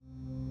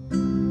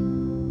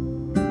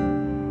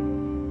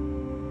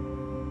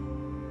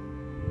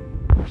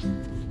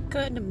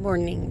Good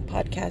morning,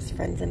 podcast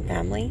friends and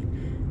family.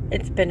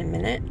 It's been a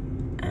minute.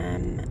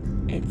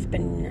 It's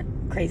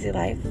been crazy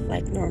life,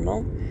 like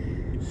normal.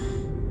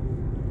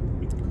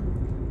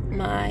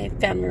 My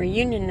family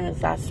reunion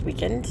was last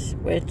weekend,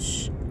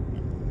 which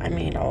I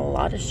made a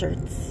lot of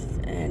shirts,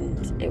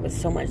 and it was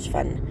so much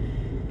fun.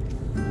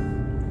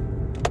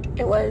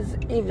 It was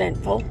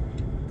eventful,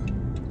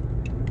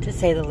 to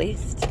say the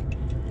least,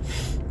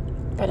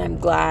 but I'm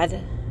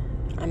glad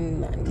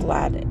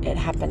it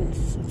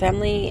happens.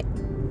 Family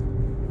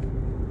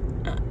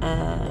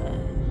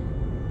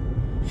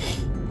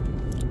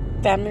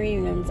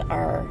reunions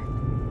are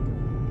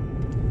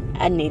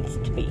and needs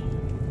to be.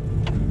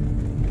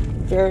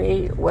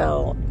 Very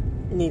well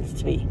needs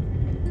to be.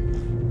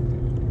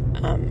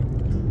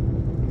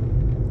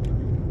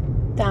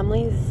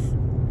 Families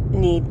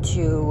need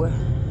to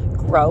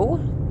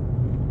grow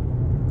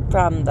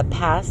from the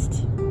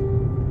past.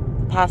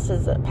 Past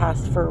is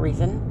past for a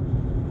reason.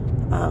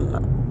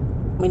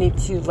 We need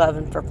to love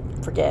and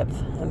forgive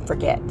and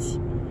forget.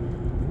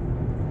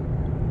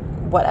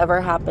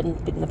 Whatever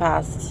happened in the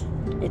past,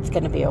 it's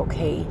going to be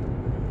okay.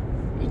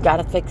 You got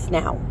to fix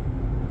now,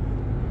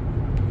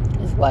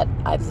 is what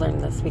I've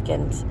learned this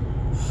weekend.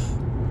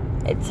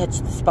 It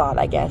touched the spot,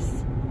 I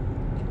guess.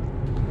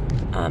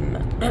 And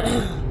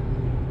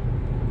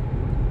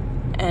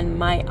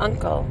my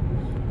uncle,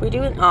 we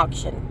do an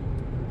auction.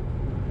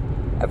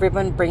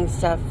 Everyone brings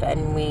stuff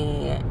and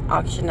we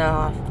auction it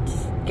off to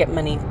get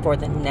money for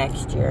the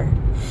next year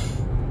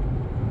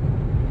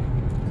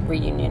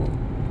reunion.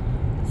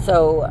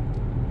 So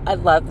I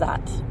love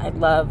that. I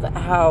love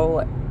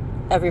how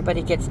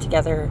everybody gets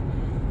together,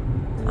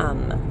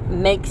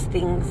 makes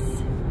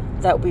things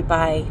that we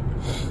buy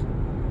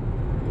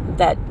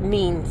that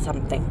mean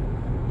something.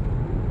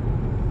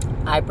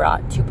 I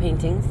brought 2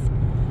 paintings,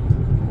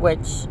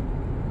 which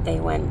they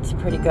went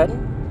pretty good.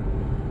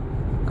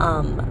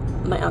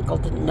 My uncle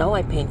didn't know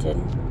I painted,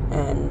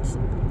 and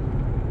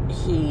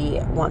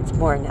he wants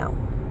more now.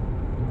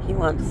 He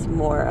wants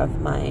more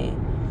of my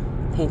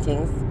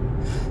paintings,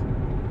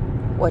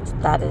 which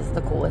that is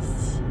the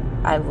coolest.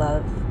 I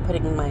love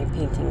putting my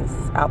paintings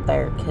out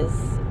there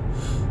because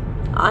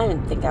I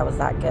didn't think I was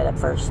that good at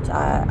first.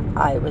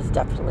 I was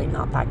definitely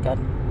not that good.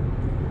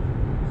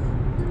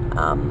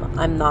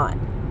 I'm not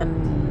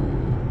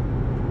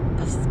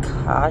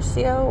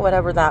Pistacio,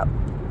 whatever that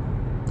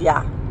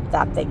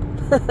thing.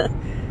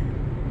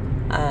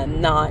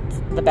 Not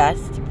the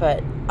best,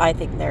 but I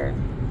think they're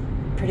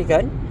pretty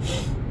good.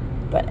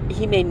 But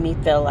he made me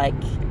feel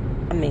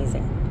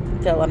amazing.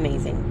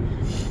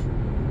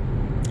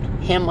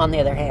 Him, on the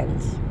other hand,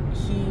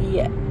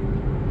 he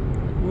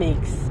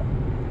makes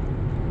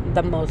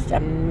the most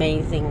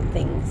amazing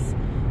things.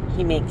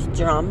 He makes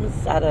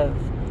drums out of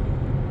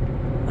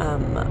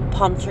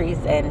palm trees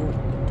and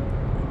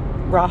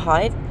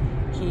rawhide.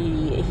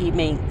 He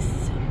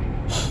makes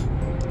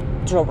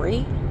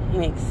jewelry. He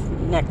makes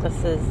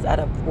necklaces out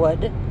of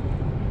wood,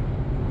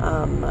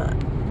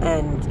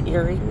 and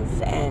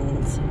earrings,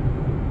 and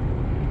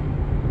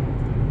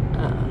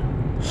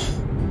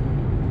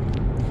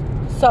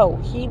so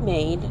he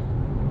made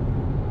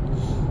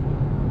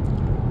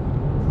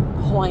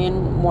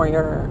Hawaiian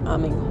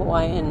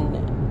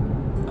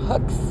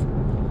hooks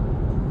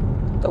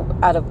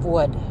out of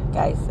wood,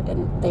 guys,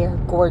 and they're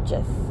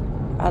gorgeous.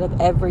 Out of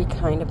every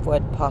kind of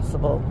wood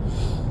possible.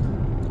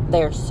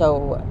 They're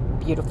so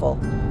beautiful.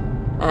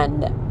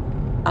 And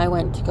I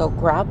went to go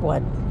grab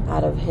one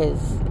out of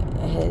his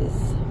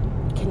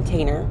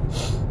container,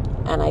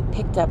 and I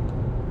picked up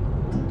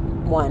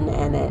one,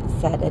 and it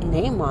said a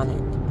name on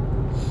it.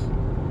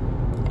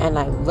 And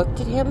I looked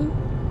at him,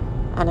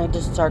 and I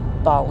just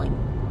started bawling.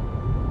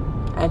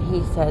 And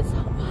he says,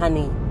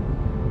 "Honey,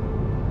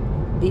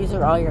 these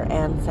are all your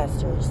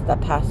ancestors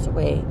that passed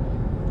away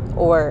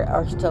or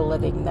are still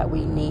living that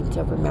we need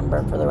to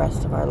remember for the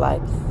rest of our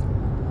lives."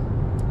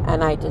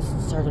 And I just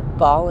started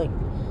bawling.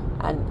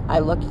 And I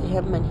looked at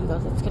him, and he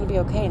goes, "It's going to be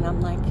okay." And I'm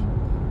like,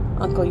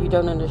 "Uncle, you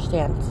don't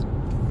understand.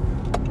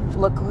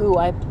 Look who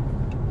I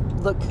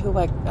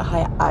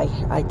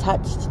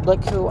touched.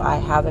 Look who I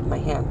have in my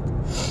hand."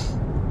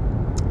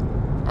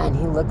 And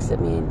he looks at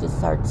me and just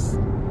starts,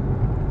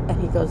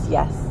 and he goes,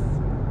 "Yes,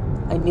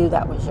 I knew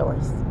that was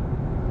yours."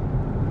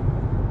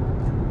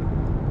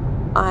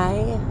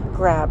 I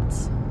grabbed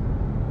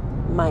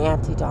my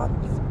Auntie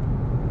Dawn's.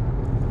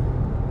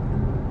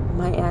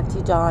 My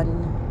Auntie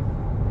Dawn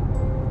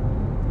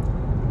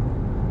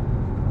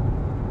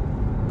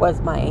was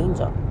my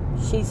angel.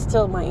 She's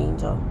still my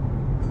angel.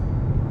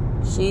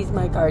 She's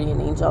my guardian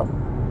angel.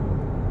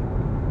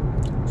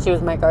 She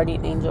was my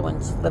guardian angel when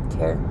she lived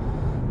here.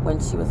 When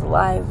she was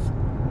alive,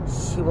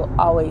 she will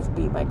always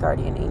be my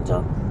guardian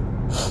angel.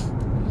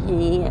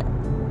 He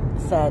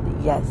said,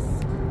 "Yes,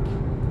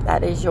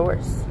 that is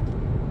yours.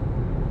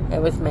 It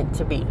was meant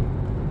to be."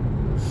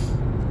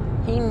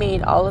 He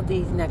made all of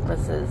these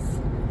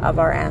necklaces of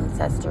our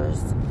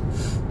ancestors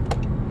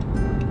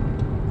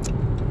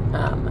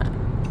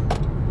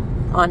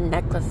on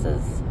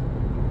necklaces.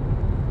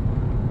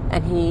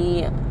 And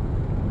he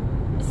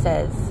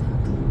says,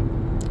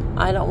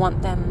 I don't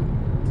want them.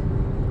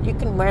 You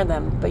can wear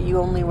them, but you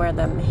only wear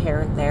them here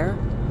and there.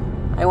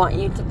 I want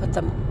you to put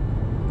them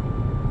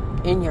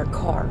in your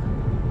car.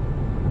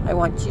 I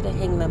want you to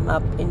hang them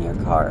up in your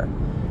car.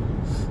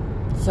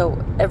 So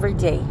every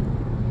day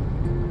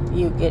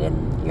you get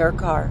in your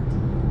car,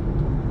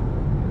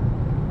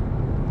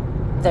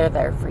 they're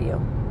there for you.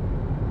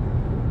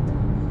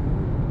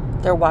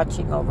 They're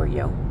watching over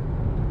you.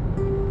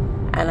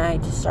 And I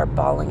just started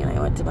bawling, and I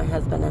went to my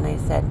husband and I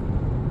said,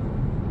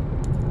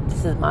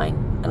 this is mine.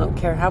 I don't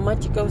care how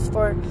much it goes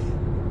for.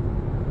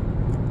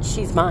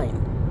 She's mine.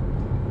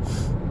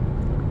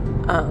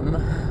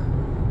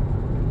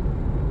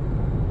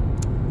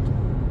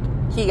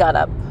 He got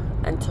up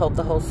and told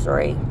the whole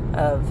story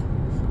of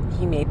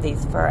he made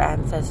these for our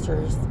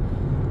ancestors.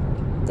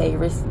 They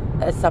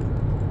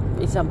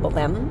resemble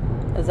them,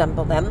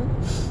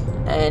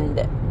 and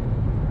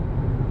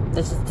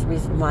this is the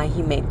reason why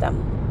he made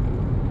them.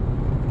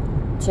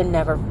 To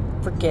never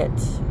forget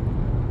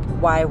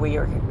why we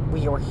are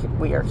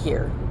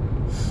here.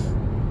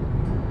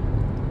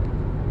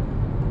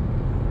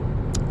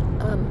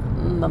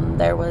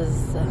 There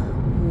was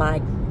my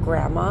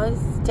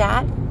grandma's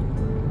dad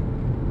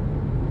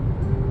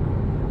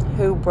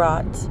who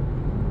brought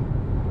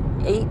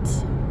 8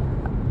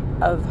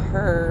 of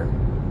her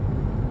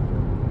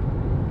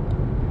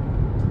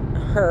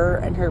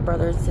and her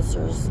brothers and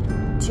sisters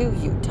to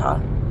Utah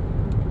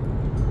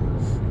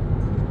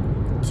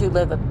to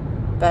live a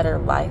better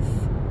life.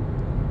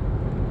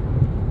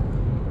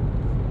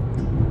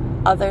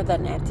 Other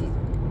than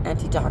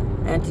Auntie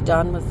Dawn. Auntie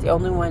Dawn was the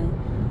only one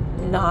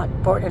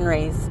not born and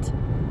raised.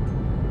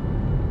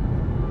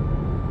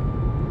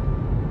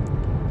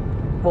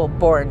 Well,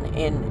 born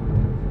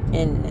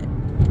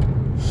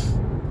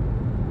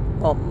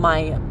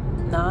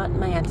not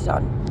my Auntie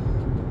Dawn.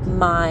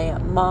 My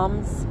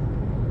mom's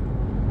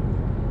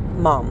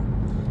mom.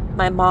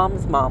 My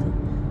mom's mom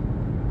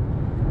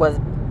was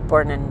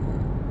born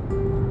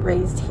and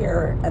raised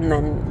here, and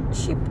then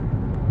she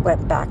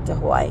went back to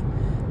Hawaii.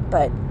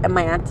 And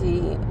my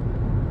auntie,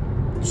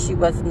 she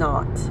was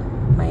not.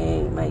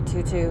 My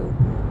tutu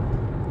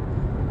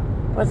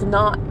was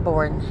not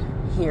born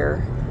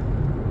here.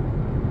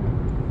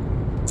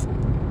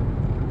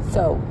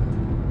 So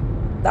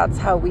that's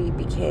how we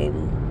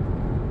became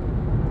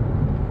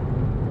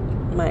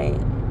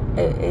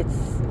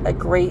it's a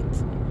great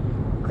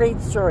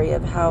story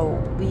of how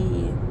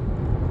we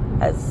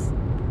as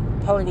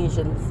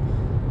Polynesians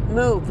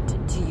moved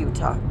to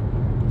Utah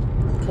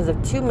because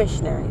of 2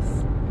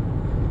 missionaries.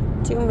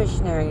 2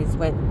 missionaries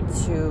went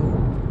to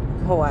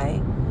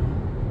Hawaii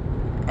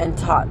and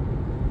taught,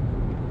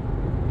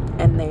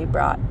 and they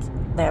brought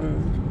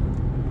them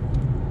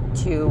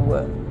to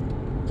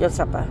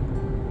Yosepa.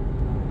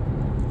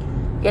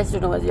 You guys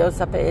don't know what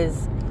Yosepa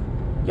is?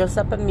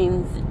 Yosepa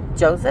means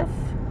Joseph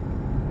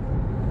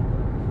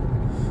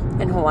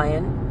in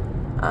Hawaiian.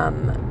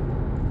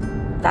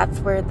 That's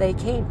where they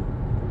came.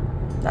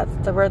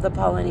 That's where the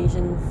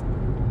Polynesians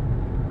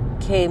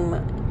came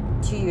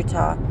to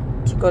Utah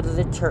to go to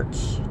the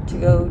church, to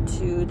go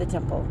to the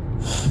temple.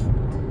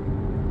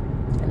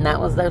 And that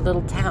was their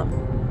little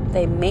town.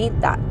 They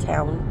made that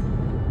town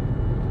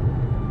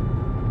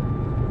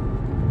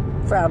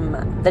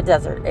from the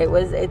desert.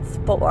 It's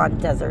full on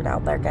desert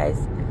out there,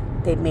 guys.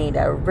 They made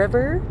a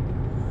river.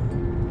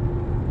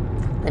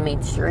 They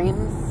made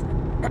streams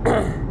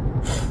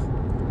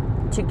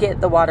to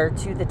get the water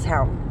to the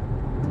town.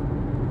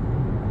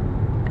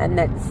 And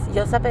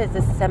Yosepa is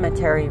a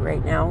cemetery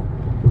right now.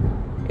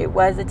 It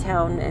was a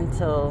town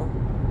until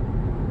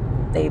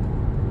they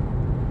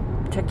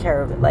took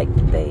care of it. Like,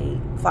 they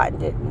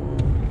flattened it, and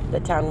the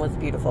town was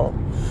beautiful.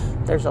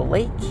 There's a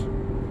lake.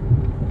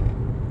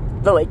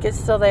 The lake is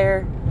still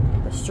there.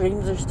 The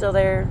streams are still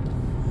there.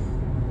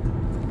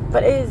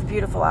 But it is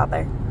beautiful out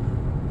there.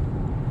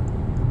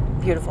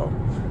 Beautiful.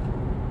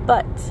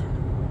 But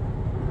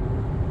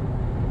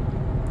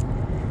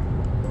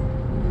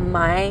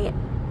my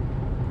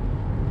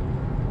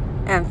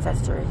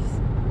ancestors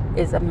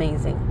is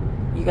amazing.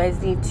 You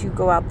guys need to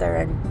go out there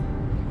and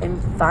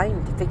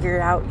figure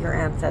out your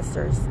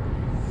ancestors.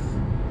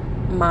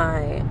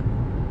 My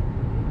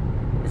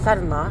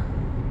son-in-law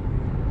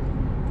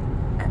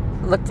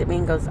looked at me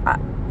and goes,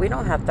 we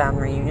don't have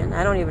family reunion.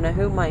 I don't even know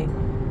who my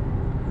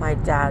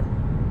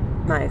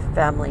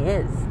family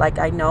is. Like,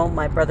 I know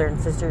my brother and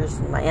sisters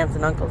and my aunts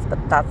and uncles,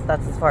 but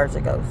that's as far as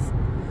it goes.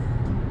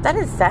 That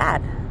is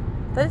sad.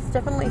 That is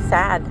definitely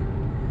sad.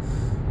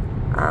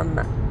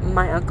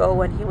 My uncle,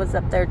 when he was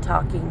up there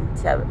talking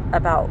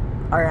about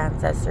our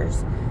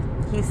ancestors,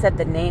 he said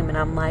the name, and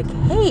I'm like,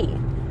 hey,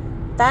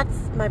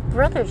 that's my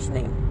brother's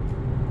name,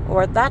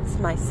 or that's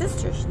my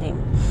sister's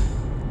name.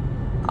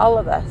 All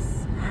of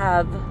us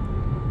have,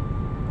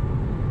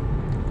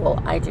 well,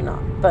 I do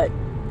not, but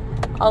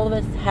all of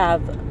us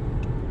have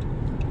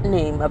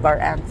name of our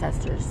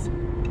ancestors.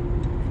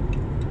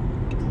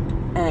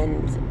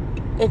 And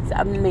it's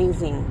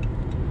amazing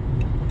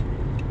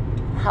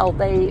how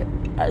they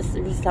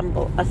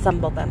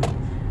assemble them.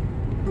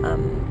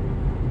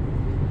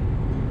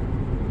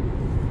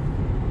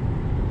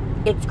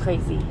 It's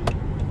crazy.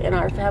 In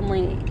our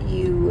family,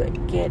 you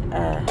get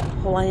a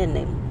Hawaiian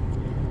name.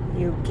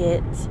 You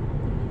get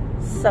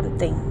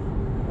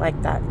something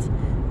like that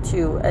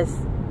to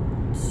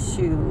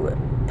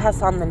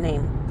pass on the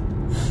name.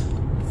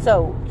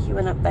 So he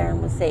went up there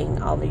and was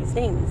saying all these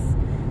names,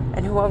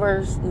 and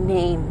whoever's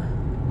name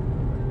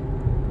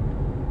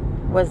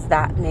was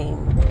that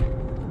name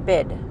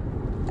bid,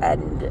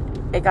 and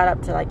it got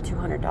up to like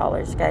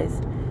 $200,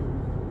 guys.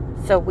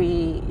 So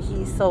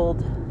he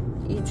sold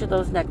each of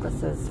those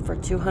necklaces for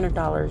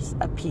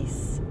 $200 a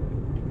piece.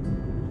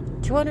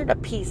 $200 a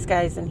piece,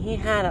 guys, and he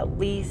had at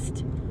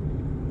least,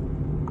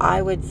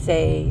 I would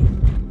say,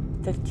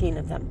 15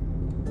 of them.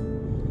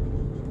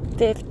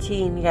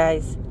 15,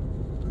 guys.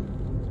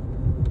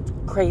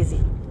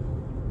 Crazy.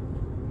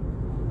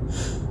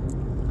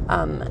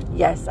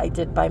 Yes, I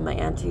did buy my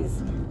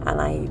auntie's,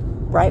 and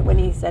right when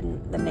he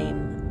said the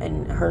name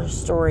and her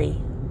story,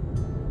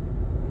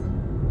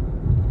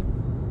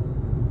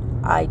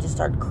 I just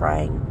started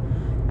crying.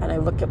 And I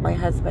look at my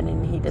husband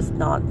and he just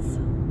nods.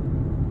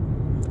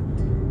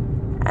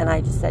 And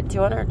I just said,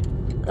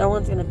 200. No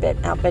one's going to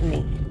outbid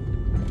me.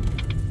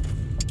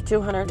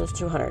 200 is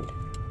 200.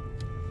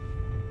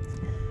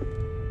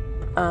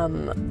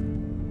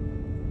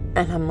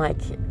 And I'm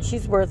like,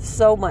 she's worth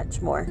so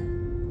much more.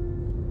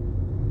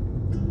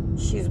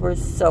 She's worth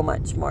so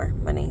much more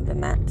money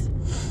than that.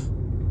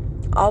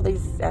 All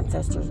these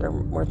ancestors are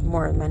worth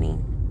more money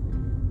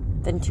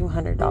than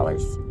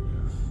 $200.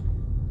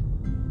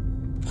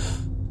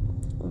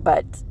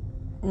 But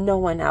no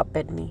one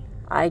outbid me.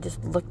 I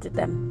just looked at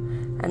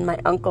them. And my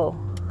uncle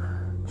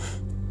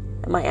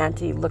and my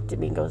auntie looked at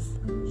me and goes,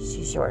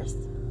 she's yours.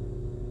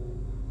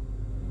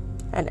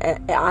 And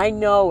I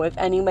know if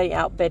anybody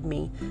outbid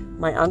me,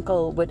 my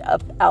uncle would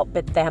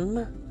outbid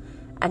them,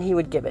 and he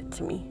would give it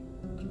to me.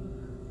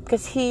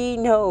 Because he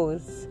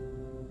knows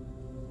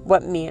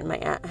what me and my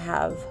aunt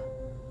have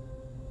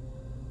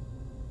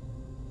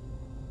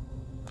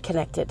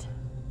connected.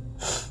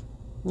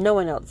 No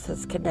one else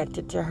has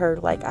connected to her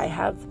like I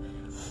have.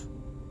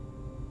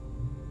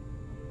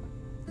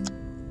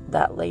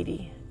 That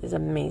lady is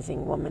an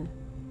amazing woman.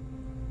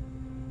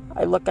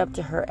 I look up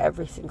to her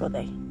every single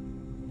day.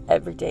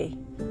 Every day.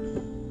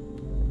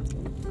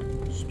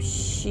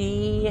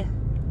 She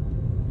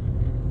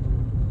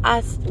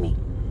asked me,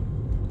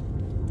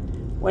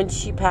 when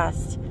she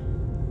passed,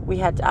 we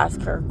had to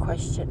ask her a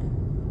question.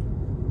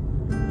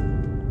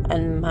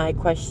 And my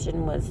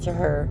question was to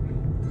her,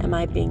 am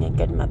I being a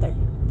good mother?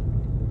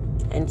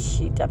 And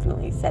she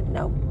definitely said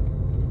no.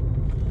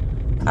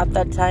 At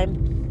that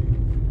time,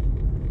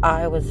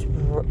 I was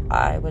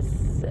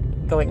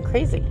going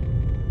crazy.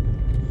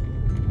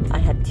 I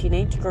had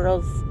teenage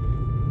girls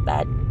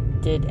that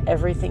did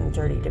everything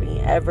dirty to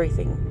me,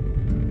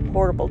 everything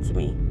horrible to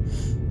me.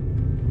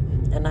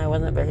 And I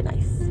wasn't very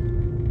nice.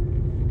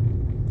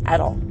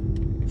 At all.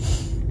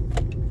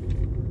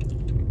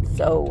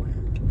 So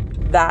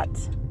that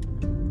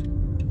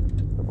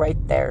right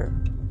there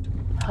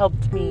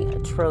helped me a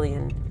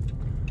trillion.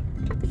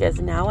 Because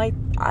now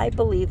I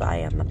believe I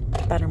am a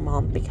better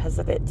mom because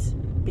of it.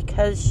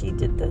 Because she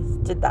did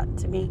that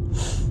to me.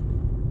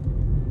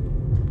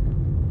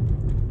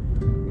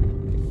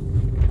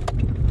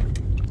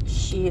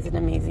 She is an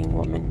amazing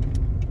woman.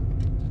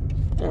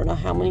 I don't know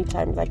how many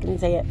times I can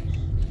say it,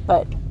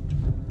 but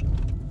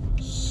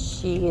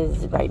she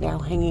is right now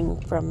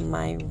hanging from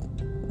my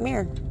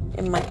mirror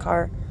in my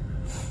car,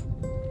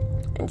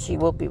 and she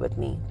will be with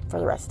me for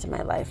the rest of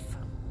my life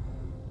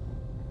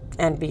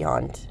and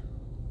beyond.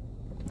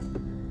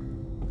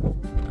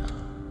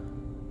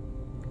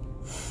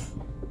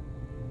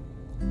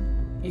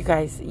 You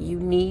guys, you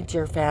need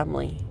your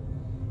family.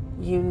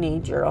 You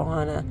need your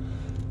Ohana.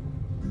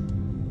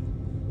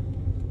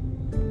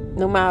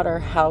 No matter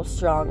how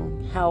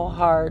strong, how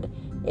hard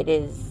it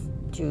is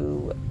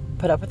to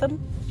put up with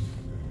them,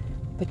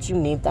 but you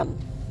need them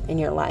in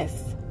your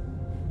life.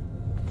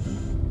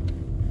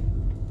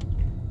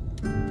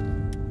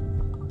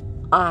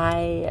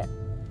 I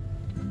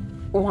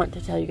want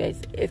to tell you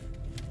guys, if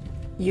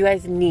you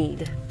guys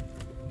need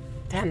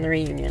family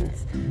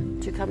reunions,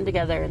 to come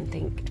together and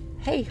think,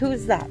 hey,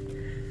 who's that?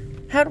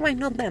 How do I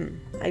know them?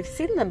 I've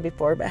seen them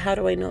before, but how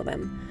do I know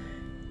them?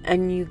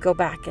 And you go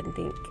back and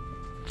think,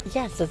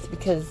 yes, it's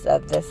because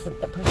of this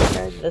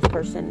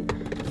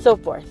person, so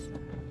forth.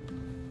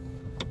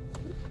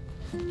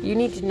 You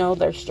need to know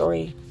their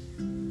story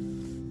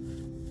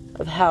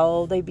of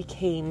how they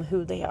became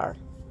who they are.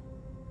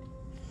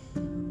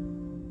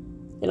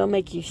 It'll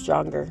make you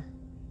stronger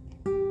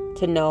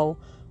to know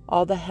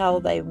all the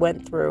hell they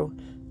went through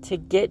to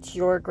get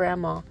your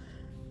grandma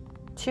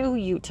to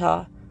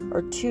Utah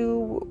or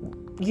to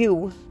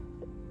you,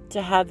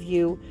 to have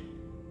you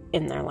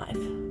in their life.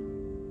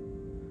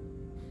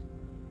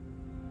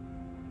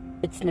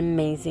 It's an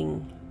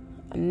amazing,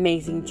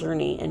 amazing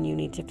journey, and you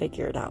need to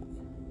figure it out.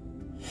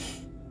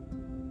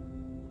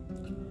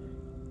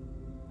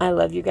 I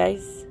love you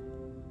guys.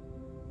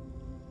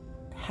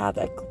 Have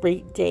a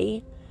great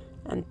day,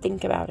 and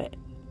think about it.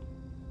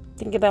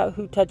 Think about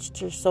who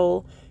touched your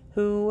soul,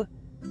 who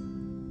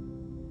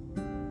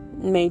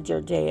made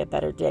your day a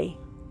better day.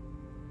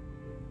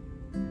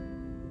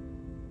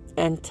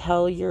 And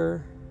tell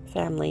your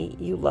family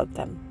you love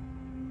them.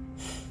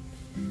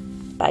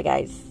 Bye,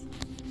 guys.